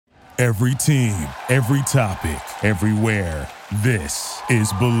Every team, every topic, everywhere. This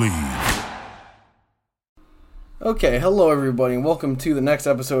is Believe. Okay, hello everybody, and welcome to the next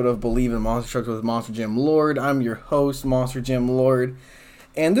episode of Believe in Monster Trucks with Monster Jam Lord. I'm your host, Monster Jam Lord,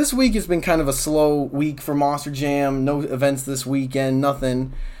 and this week has been kind of a slow week for Monster Jam. No events this weekend,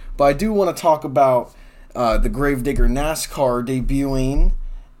 nothing. But I do want to talk about the Gravedigger NASCAR debuting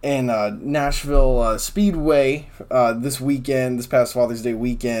in Nashville Speedway this weekend, this past Father's Day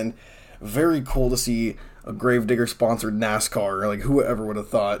weekend. Very cool to see a Gravedigger sponsored NASCAR, like whoever would have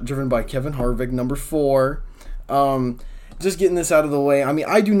thought, driven by Kevin Harvick, number 4. Just getting this out of the way. I mean,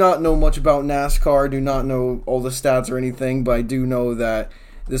 I do not know much about NASCAR, do not know all the stats or anything, but I do know that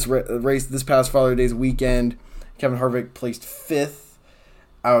this race, this past Father's Day weekend, Kevin Harvick placed 5th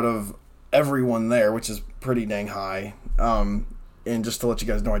out of everyone there, which is pretty dang high. And just to let you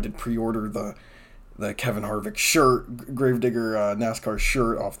guys know, I did pre-order the Kevin Harvick shirt, Gravedigger NASCAR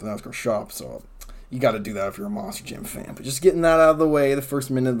shirt off the NASCAR shop, so you got to do that if you're a Monster Jam fan. But just getting that out of the way, the first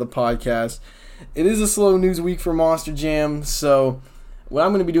minute of the podcast. It is a slow news week for Monster Jam, so what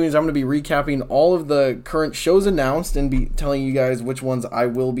I'm going to be doing is I'm going to be recapping all of the current shows announced and be telling you guys which ones I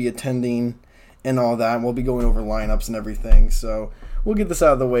will be attending and all that. And we'll be going over lineups and everything, so we'll get this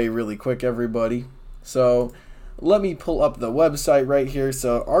out of the way really quick, everybody. So let me pull up the website right here.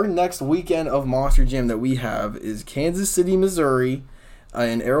 So our next weekend of Monster Jam that we have is Kansas City, Missouri,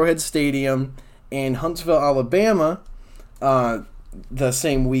 in Arrowhead Stadium, and Huntsville, Alabama, the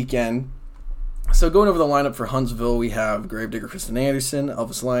same weekend. So going over the lineup for Huntsville, we have Gravedigger Kristen Anderson,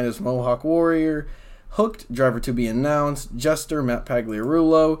 Elvis Linus, Mohawk Warrior, Hooked, driver to be announced, Jester, Matt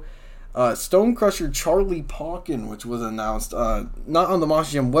Pagliarulo, Stone Crusher Charlie Pauken, which was announced not on the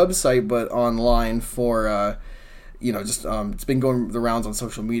Monster Jam website, but online for, it's been going the rounds on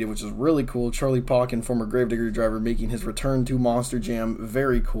social media, which is really cool. Charlie Pauken, former Gravedigger driver, making his return to Monster Jam.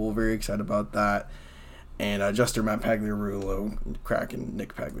 Very cool, very excited about that. And Jester, Matt Pagliarulo, Kraken,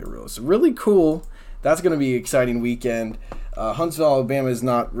 Nick Pagliarulo. So really cool. That's going to be an exciting weekend. Huntsville, Alabama is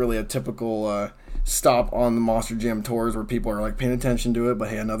not really a typical stop on the Monster Jam tours where people are like paying attention to it, but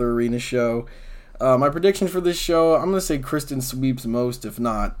hey, another arena show. My prediction for this show, I'm going to say Kristen sweeps most, if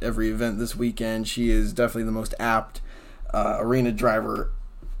not every event this weekend. She is definitely the most apt arena driver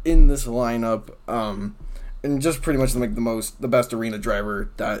in this lineup. And just pretty much like the best arena driver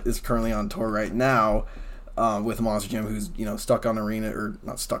that is currently on tour right now. With Monster Jam, who's stuck on arena, or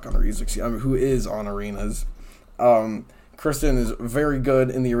not stuck on arenas, who is on arenas. Kristen is very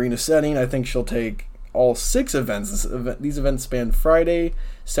good in the arena setting. I think she'll take all 6 events. These events span Friday,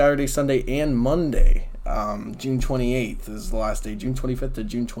 Saturday, Sunday, and Monday. June 28th is the last day, June 25th to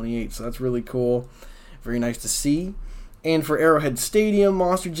June 28th. So that's really cool. Very nice to see. And for Arrowhead Stadium,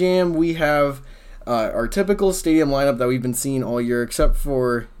 Monster Jam, we have our typical stadium lineup that we've been seeing all year, except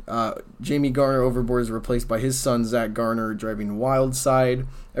for Jamie Garner Overboard is replaced by his son Zach Garner driving Wildside.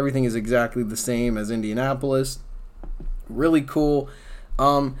 Everything is exactly the same as Indianapolis. Really cool.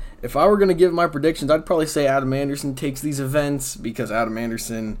 If I were going to give my predictions, I'd probably say Adam Anderson takes these events, because Adam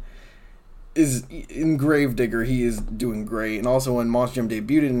Anderson is in Gravedigger. He is doing great. And also when Monster Jam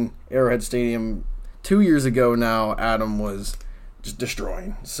debuted in Arrowhead Stadium 2 years ago now, Adam was just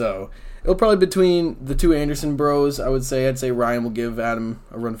destroying. So it'll probably be between the two Anderson bros, I would say. I'd say Ryan will give Adam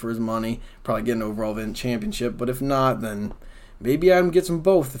a run for his money, probably get an overall event championship. But if not, then maybe Adam gets them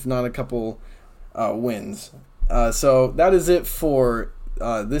both, if not a couple wins. So that is it for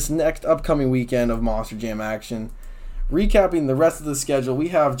this next upcoming weekend of Monster Jam action. Recapping the rest of the schedule, we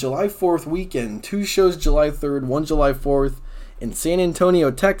have July 4th weekend, 2 shows July 3rd, 1 July 4th in San Antonio,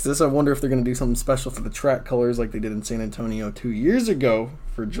 Texas. I wonder if they're going to do something special for the track colors like they did in San Antonio 2 years ago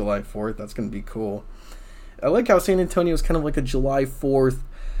for July 4th. That's going to be cool. I like how San Antonio is kind of like a July 4th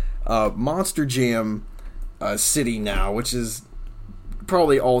Monster Jam city now, which is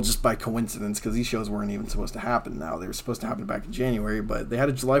probably all just by coincidence, because these shows weren't even supposed to happen now. They were supposed to happen back in January, but they had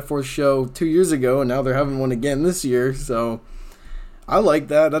a July 4th show 2 years ago, and now they're having one again this year, so I like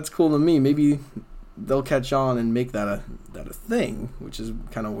that. That's cool to me. Maybe they'll catch on and make that a thing, which is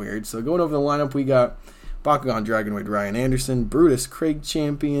kind of weird. So going over the lineup, we got Bakugan Dragonoid Ryan Anderson, Brutus Craig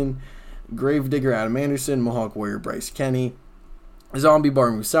Champion, Gravedigger Adam Anderson, Mohawk Warrior Bryce Kenny, Zombie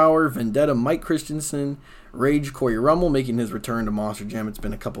Bar Musauer, Vendetta Mike Christensen, Rage Corey Rummel making his return to Monster Jam. It's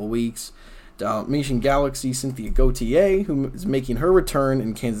been a couple of weeks. Dalmatian Galaxy Cynthia Gautier, who is making her return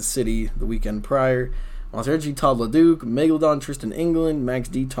in Kansas City the weekend prior. Monster Energy Todd LeDuc, Megalodon Tristan England, Max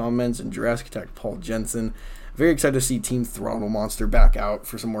D. Tom Menz, and Jurassic Attack Paul Jensen. Very excited to see Team Throttle Monster back out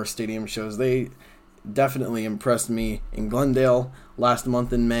for some more stadium shows. They definitely impressed me in Glendale last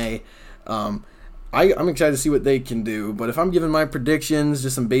month in May. I'm excited to see what they can do. But if I'm giving my predictions,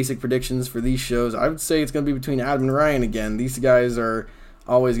 just some basic predictions for these shows, I would say it's going to be between Adam and Ryan again. These guys are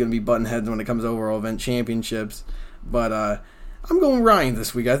always going to be button heads when it comes to overall event championships. But I'm going Ryan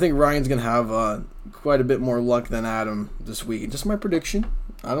this week. I think Ryan's going to have quite a bit more luck than Adam this week. Just my prediction.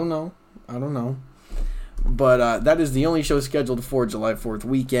 I don't know. But that is the only show scheduled for July 4th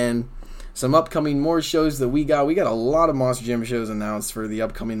weekend. Some upcoming more shows that we got. We got a lot of Monster Jam shows announced for the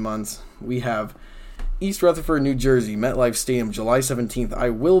upcoming months. We have East Rutherford, New Jersey, MetLife Stadium, July 17th. I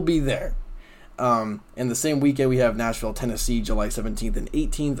will be there. And the same weekend we have Nashville, Tennessee, July 17th and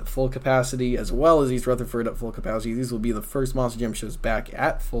 18th at full capacity, as well as East Rutherford at full capacity. These will be the first Monster Jam shows back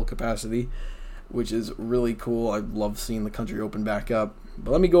at full capacity, which is really cool. I love seeing the country open back up.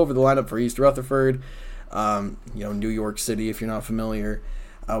 But let me go over the lineup for East Rutherford. New York City, if you're not familiar.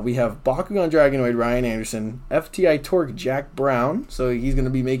 We have Bakugan Dragonoid Ryan Anderson, FTI Torque Jack Brown, so he's going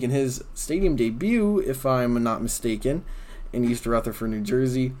to be making his stadium debut, if I'm not mistaken, in East Rutherford, New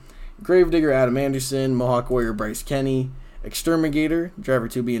Jersey. Gravedigger Adam Anderson, Mohawk Warrior Bryce Kenny, Exterminator, driver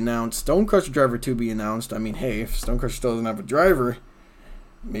to be announced, Stonecrusher driver to be announced. I mean, hey, if Stonecrusher still doesn't have a driver,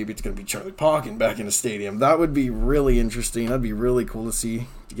 maybe it's going to be Charlie Pauken back in the stadium. That would be really interesting. That'd be really cool to see,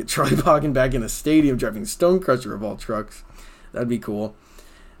 to get Charlie Pauken back in a stadium driving Stonecrusher of all trucks. That'd be cool.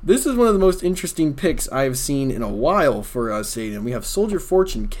 This is one of the most interesting picks I've seen in a while for stadium. We have Soldier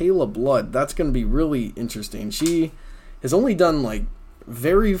Fortune, Kayla Blood. That's going to be really interesting. She has only done like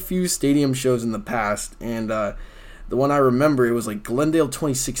very few stadium shows in the past, and the one I remember, it was like Glendale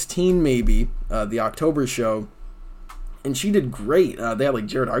 2016 maybe, the October show, and she did great. They had like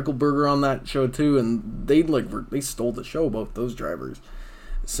Jared Eichelberger on that show too, and they stole the show, both those drivers.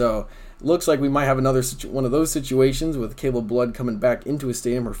 So looks like we might have another one of those situations with Kayla Blood coming back into a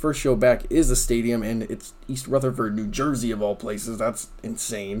stadium. Her first show back is a stadium, and it's East Rutherford, New Jersey of all places. That's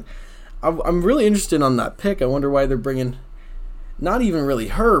insane. I'm really interested on that pick. I wonder why they're bringing not even really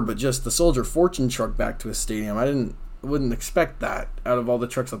her, but just the Soldier Fortune truck back to a stadium. I wouldn't expect that out of all the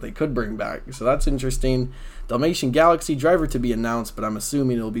trucks that they could bring back. So that's interesting. Dalmatian Galaxy driver to be announced, but I'm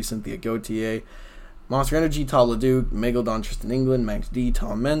assuming it'll be Cynthia Gauthier. Monster Energy, Tal LeDuc, Megalodon Tristan England, Max D,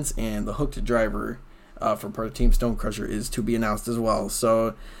 Tom Mentz, and the Hooked driver for part of Team Stonecrusher is to be announced as well.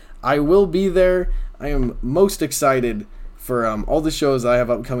 So I will be there. I am most excited for all the shows I have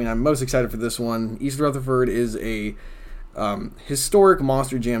upcoming. I'm most excited for this one. East Rutherford is a historic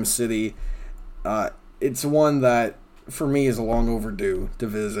Monster Jam city. It's one that, for me, is long overdue to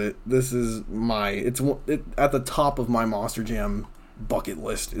visit. This is at the top of my Monster Jam bucket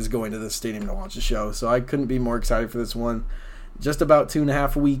list, is going to this stadium to watch the show. So I couldn't be more excited for this one. Just about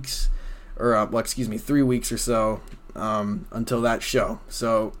 2.5 weeks, or 3 weeks or so until that show.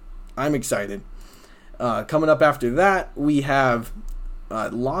 So I'm excited. Coming up after that, we have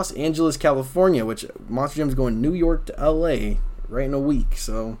Los Angeles, California, which Monster Jam's going New York to LA right in a week.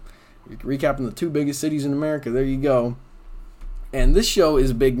 So recapping the two biggest cities in America. There you go. And this show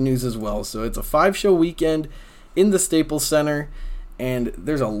is big news as well. So it's a 5-show weekend in the Staples Center. And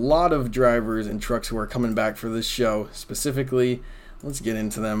there's a lot of drivers and trucks who are coming back for this show. Specifically, let's get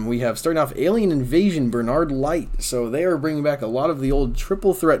into them. We have, starting off, Alien Invasion, Bernard Light. So they are bringing back a lot of the old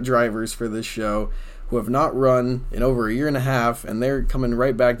triple threat drivers for this show who have not run in over a year and a half. And they're coming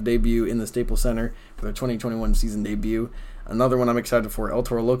right back to debut in the Staples Center for their 2021 season debut. Another one I'm excited for, El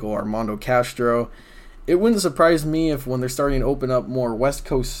Toro Loco, Armando Castro. It wouldn't surprise me if when they're starting to open up more West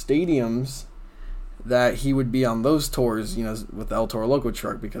Coast stadiums that he would be on those tours, with the El Toro Loco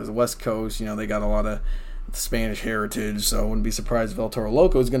truck, because the West Coast, they got a lot of Spanish heritage, so I wouldn't be surprised if El Toro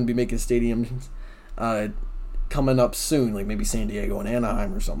Loco is going to be making stadiums coming up soon, like maybe San Diego and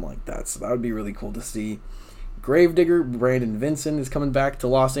Anaheim or something like that, so that would be really cool to see. Gravedigger, Brandon Vincent is coming back to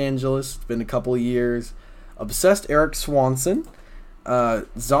Los Angeles. It's been a couple of years. Obsessed Eric Swanson.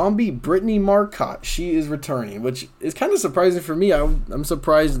 Zombie Brittany Marcotte, she is returning, which is kind of surprising for me. I'm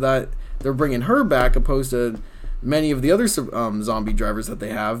surprised that they're bringing her back opposed to many of the other zombie drivers that they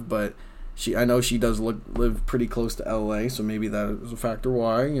have, but I know she does live pretty close to LA, so maybe that is a factor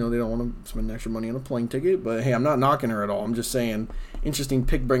why they don't want to spend extra money on a plane ticket. But hey, I'm not knocking her at all. I'm just saying, interesting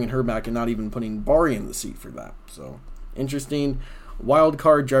pick bringing her back and not even putting Barry in the seat for that. So interesting. Wild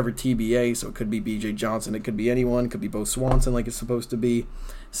card driver TBA, so it could be BJ Johnson, it could be anyone, it could be Bo Swanson like it's supposed to be.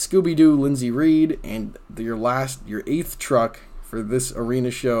 Scooby-Doo, Lindsey Reed, and your 8th truck for this arena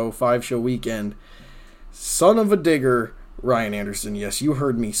show, 5-show weekend, son of a digger, Ryan Anderson. Yes, you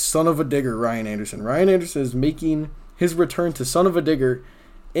heard me, son of a digger, Ryan Anderson. Ryan Anderson is making his return to son of a digger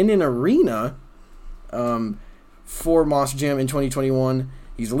in an arena for Monster Jam in 2021.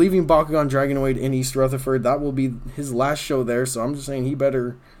 He's leaving Bakugan Dragonoid in East Rutherford. That will be his last show there, so I'm just saying he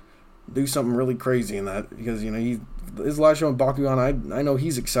better do something really crazy in that, because his last show in Bakugan, I know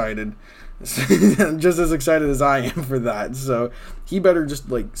he's excited, just as excited as I am for that. So he better just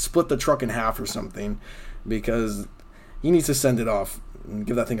split the truck in half or something, because he needs to send it off and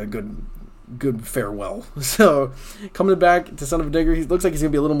give that thing a good farewell. So coming back to Son of a Digger, he looks like he's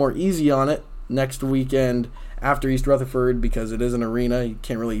gonna be a little more easy on it next weekend after East Rutherford, because it is an arena. You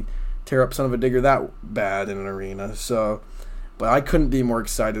can't really tear up Son of a Digger that bad in an arena. So, but I couldn't be more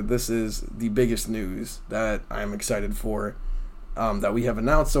excited. This is the biggest news that I'm excited for, that we have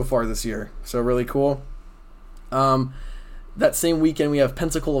announced so far this year. So really cool. That same weekend we have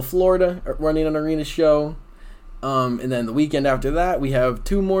Pensacola, Florida running an arena show. And then the weekend after that we have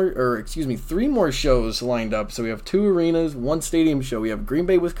three more shows lined up. So we have 2 arenas, 1 stadium show. We have Green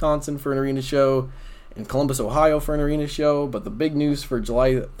Bay, Wisconsin for an arena show, and Columbus, Ohio for an arena show. But the big news for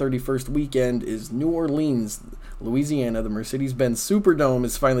July 31st weekend is New Orleans, Louisiana. The Mercedes-Benz Superdome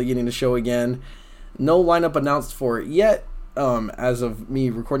is finally getting a show again. No lineup announced for it yet, as of me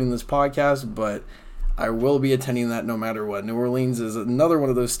recording this podcast, but I will be attending that no matter what. New Orleans is another one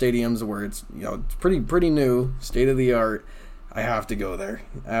of those stadiums where it's it's pretty new, state of the art. I have to go there.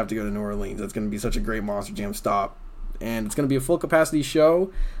 I have to go to New Orleans. That's going to be such a great Monster Jam stop. And it's going to be a full capacity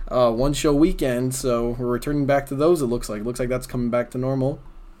show, 1 show weekend, so we're returning back to those, it looks like. It looks like that's coming back to normal.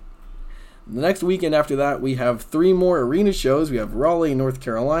 The next weekend after that, we have 3 more arena shows. We have Raleigh, North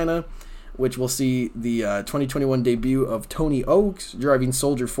Carolina, which will see the 2021 debut of Tony Oaks driving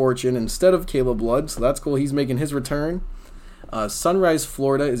Soldier Fortune instead of Caleb Blood, so that's cool. He's making his return. Sunrise,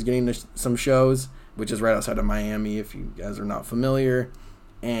 Florida is getting some shows, which is right outside of Miami, if you guys are not familiar.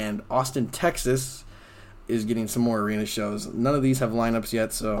 And Austin, Texas is getting some more arena shows. None of these have lineups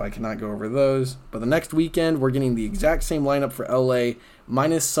yet, so I cannot go over those. But the next weekend, we're getting the exact same lineup for LA,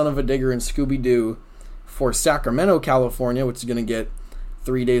 minus Son of a Digger and Scooby-Doo, for Sacramento, California, which is going to get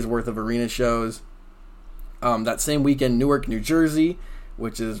 3 days worth of arena shows. That same weekend, Newark, New Jersey,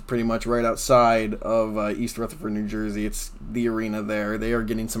 which is pretty much right outside of East Rutherford, New Jersey. It's the arena there. They are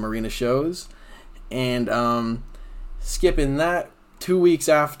getting some arena shows. And skipping that, 2 weeks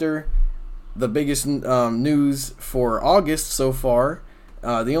after, the biggest news for August so far,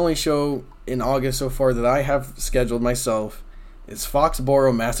 the only show in August so far that I have scheduled myself is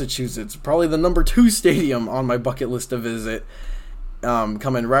Foxborough, Massachusetts. Probably the number 2 stadium on my bucket list to visit.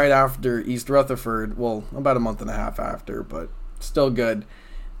 Coming right after East Rutherford. Well, about a month and a half after, but still good.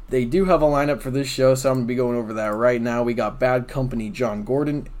 They do have a lineup for this show, so I'm going to be going over that right now. We got Bad Company John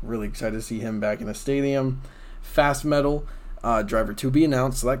Gordon. Really excited to see him back in a stadium. Fast Metal, driver to be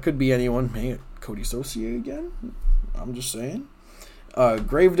announced, so that could be anyone. Maybe Cody Socia again? I'm just saying.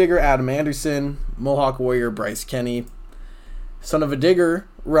 Gravedigger Adam Anderson. Mohawk Warrior Bryce Kenny. Son of a Digger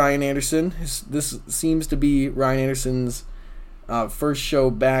Ryan Anderson. This seems to be Ryan Anderson's first show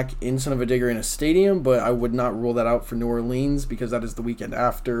back in Son of a Digger in a stadium, but I would not rule that out for New Orleans, because that is the weekend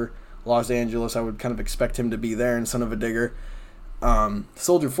after Los Angeles. I would kind of expect him to be there in Son of a Digger.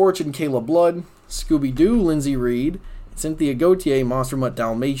 Soldier Fortune, Caleb Blood. Scooby-Doo, Lindsay Reed. Cynthia Gauthier, Monster Mutt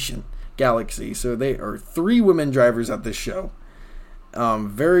Dalmatian Galaxy. So they are 3 women drivers at this show.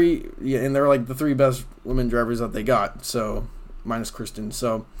 And they're like the 3 best women drivers that they got, so minus Kristen.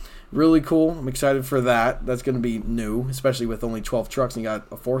 So really cool. I'm excited for that. That's going to be new, especially with only 12 trucks and you got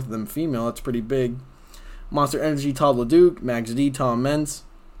a 4th of them female. That's pretty big. Monster Energy, Todd LeDuc. Max D, Tom Mentz.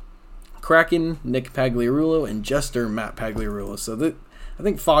 Kraken, Nick Pagliarulo, and Jester, Matt Pagliarulo. So I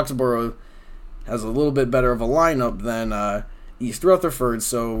think Foxborough has a little bit better of a lineup than East Rutherford,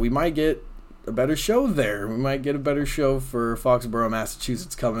 so we might get a better show there. We might get a better show for Foxborough,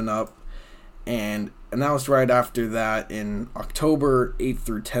 Massachusetts coming up. And announced right after that, in October 8th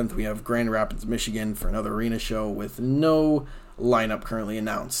through 10th, we have Grand Rapids, Michigan for another arena show with no lineup currently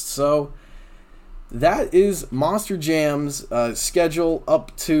announced. So that is Monster Jam's schedule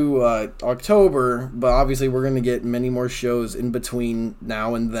up to October, but obviously we're going to get many more shows in between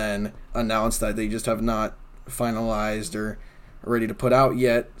now and then announced that they just have not finalized or ready to put out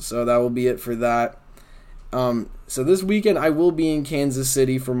yet. So that will be it for that. So this weekend I will be in Kansas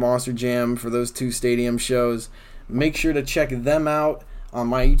City for Monster Jam for those 2 stadium shows. Make sure to check them out on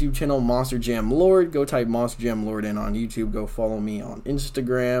my YouTube channel, Monster Jam Lord. Go type Monster Jam Lord in on YouTube. Go follow me on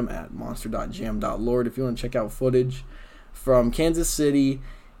Instagram at monster.jam.lord if you want to check out footage from Kansas City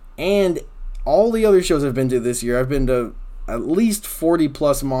and all the other shows I've been to this year. I've been to at least 40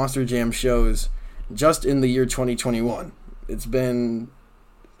 plus Monster Jam shows just in the year 2021. It's been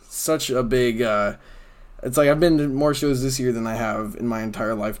such a big... it's like I've been to more shows this year than I have in my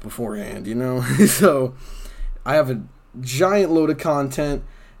entire life beforehand, you know? So I have a giant load of content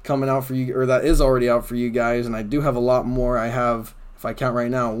coming out for you, or that is already out for you guys, and I do have a lot more. I have if I count right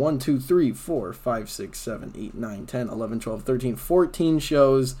now, 1, 2, 3, 4, 5, 6, 7, 8, 9, 10, 11, 12, 13, 14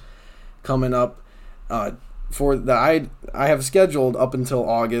 shows coming up for that I have scheduled up until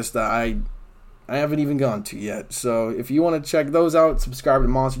August that I haven't even gone to yet. So if you want to check those out, subscribe to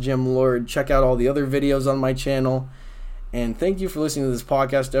Monster Jam Lord. Check out all the other videos on my channel. And thank you for listening to this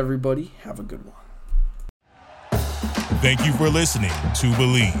podcast, everybody. Have a good one. Thank you for listening to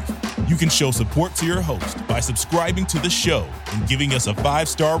Believe. You can show support to your host by subscribing to the show and giving us a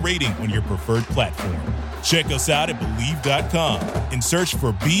 5-star rating on your preferred platform. Check us out at Believe.com and search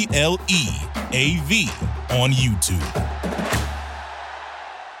for BLEAV on YouTube.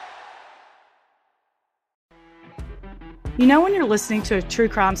 You know when you're listening to a true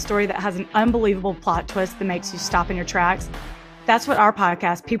crime story that has an unbelievable plot twist that makes you stop in your tracks? That's what our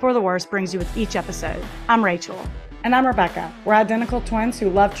podcast, People Are the Worst, brings you with each episode. I'm Rachel. And I'm Rebecca. We're identical twins who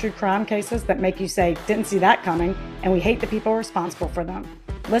love true crime cases that make you say, didn't see that coming, and we hate the people responsible for them.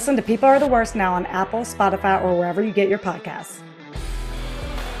 Listen to People Are the Worst now on Apple, Spotify, or wherever you get your podcasts.